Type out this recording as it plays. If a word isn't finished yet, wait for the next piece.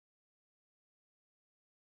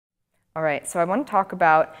All right, so I want to talk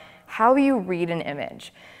about how you read an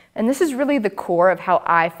image. And this is really the core of how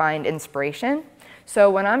I find inspiration. So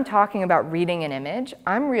when I'm talking about reading an image,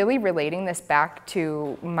 I'm really relating this back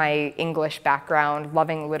to my English background,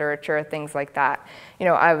 loving literature, things like that. You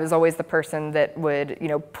know, I was always the person that would,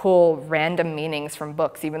 pull random meanings from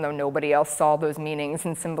books, even though nobody else saw those meanings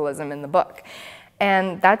and symbolism in the book.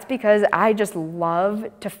 And that's because I just love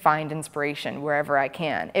to find inspiration wherever I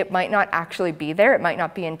can. It might not actually be there, it might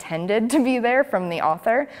not be intended to be there from the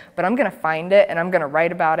author, but I'm gonna find it and I'm gonna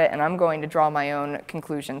write about it and I'm going to draw my own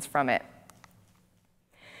conclusions from it.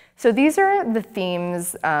 So these are the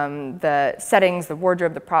themes, the settings, the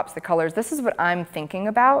wardrobe, the props, the colors. This is what I'm thinking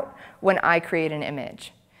about when I create an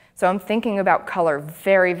image. So I'm thinking about color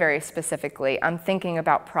very, very specifically. I'm thinking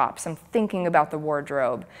about props. I'm thinking about the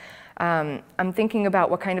wardrobe. I'm thinking about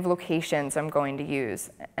what kind of locations I'm going to use,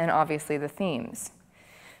 and obviously the themes.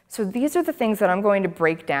 So these are the things that I'm going to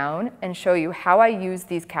break down and show you how I use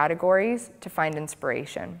these categories to find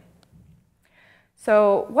inspiration.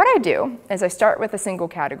 So what I do is I start with a single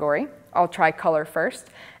category. I'll try color first,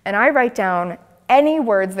 and I write down any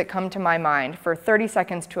words that come to my mind for 30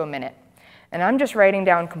 seconds to a minute. And I'm just writing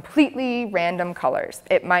down completely random colors.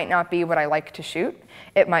 It might not be what I like to shoot.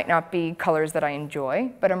 It might not be colors that I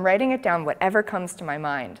enjoy, but I'm writing it down whatever comes to my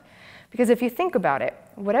mind. Because if you think about it,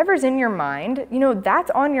 whatever's in your mind,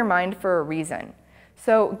 that's on your mind for a reason.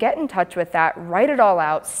 So get in touch with that, write it all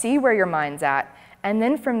out, see where your mind's at, and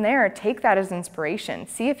then from there, take that as inspiration.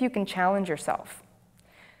 See if you can challenge yourself.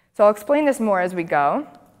 So I'll explain this more as we go,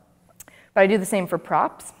 but I do the same for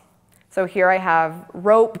props. So here I have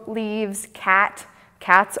rope, leaves, cat.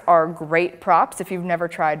 Cats are great props if you've never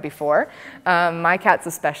tried before. My cats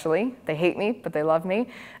especially. They hate me, but they love me.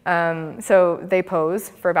 So they pose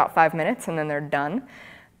for about 5 minutes and then they're done.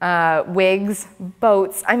 Wigs,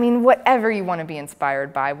 boats, whatever you want to be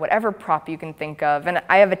inspired by, whatever prop you can think of. And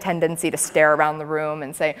I have a tendency to stare around the room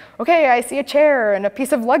and say, okay, I see a chair and a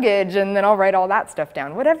piece of luggage, and then I'll write all that stuff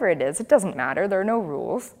down. Whatever it is, it doesn't matter. There are no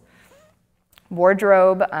rules.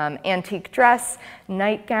 Wardrobe, antique dress,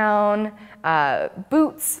 nightgown,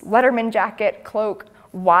 boots, Letterman jacket, cloak.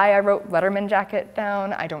 Why I wrote Letterman jacket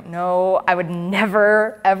down, I don't know. I would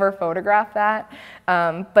never, ever photograph that,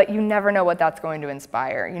 but you never know what that's going to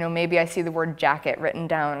inspire. Maybe I see the word jacket written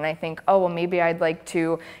down and I think, oh, well, maybe I'd like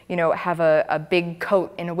to, have a big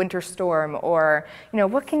coat in a winter storm, or,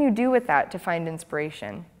 what can you do with that to find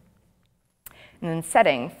inspiration? And then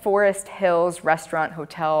setting, forest, hills, restaurant,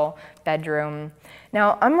 hotel, bedroom.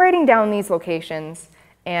 Now, I'm writing down these locations,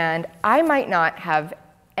 and I might not have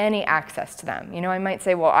any access to them. I might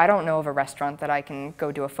say, well, I don't know of a restaurant that I can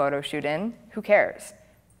go do a photo shoot in. Who cares?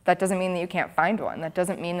 That doesn't mean that you can't find one. That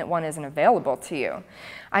doesn't mean that one isn't available to you.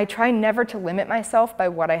 I try never to limit myself by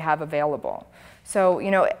what I have available. So,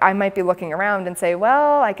 I might be looking around and say,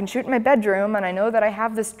 well, I can shoot in my bedroom, and I know that I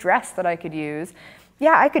have this dress that I could use.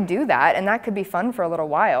 Yeah, I could do that, and that could be fun for a little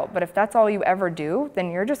while, but if that's all you ever do, then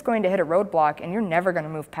you're just going to hit a roadblock and you're never going to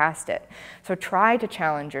move past it. So try to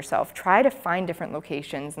challenge yourself. Try to find different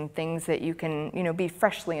locations and things that you can, be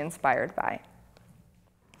freshly inspired by.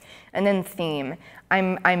 And then theme.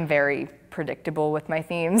 I'm very predictable with my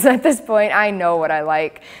themes at this point. I know what I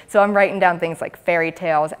like. So I'm writing down things like fairy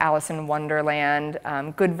tales, Alice in Wonderland,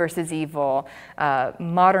 good versus evil,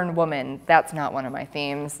 modern woman. That's not one of my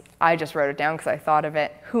themes. I just wrote it down because I thought of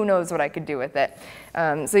it. Who knows what I could do with it?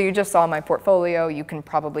 So you just saw my portfolio. You can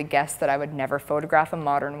probably guess that I would never photograph a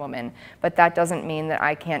modern woman, but that doesn't mean that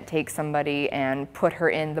I can't take somebody and put her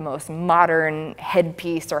in the most modern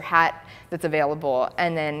headpiece or hat that's available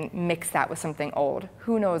and then mix that with something old.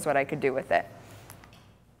 Who knows what I could do with it?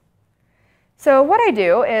 So what I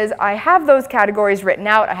do is I have those categories written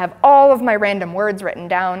out, I have all of my random words written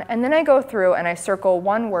down, and then I go through and I circle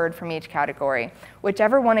one word from each category,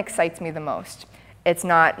 whichever one excites me the most. It's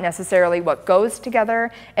not necessarily what goes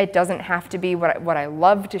together, it doesn't have to be what I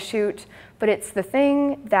love to shoot, but it's the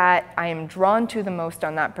thing that I am drawn to the most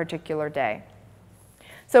on that particular day.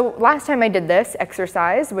 So last time I did this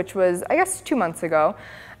exercise, which was, I guess, 2 months ago,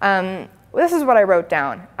 this is what I wrote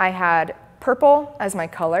down. I had purple as my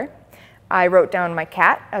color. I wrote down my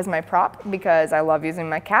cat as my prop because I love using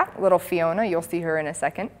my cat, little Fiona. You'll see her in a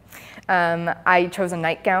second. I chose a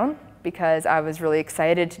nightgown because I was really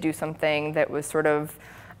excited to do something that was sort of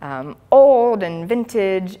old and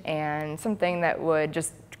vintage and something that would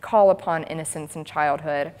just call upon innocence and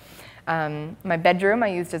childhood. My bedroom I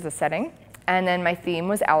used as a setting, and then my theme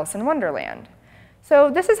was Alice in Wonderland. So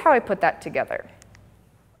this is how I put that together.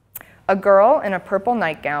 A girl in a purple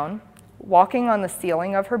nightgown walking on the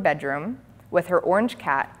ceiling of her bedroom with her orange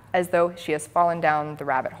cat as though she has fallen down the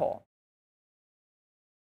rabbit hole.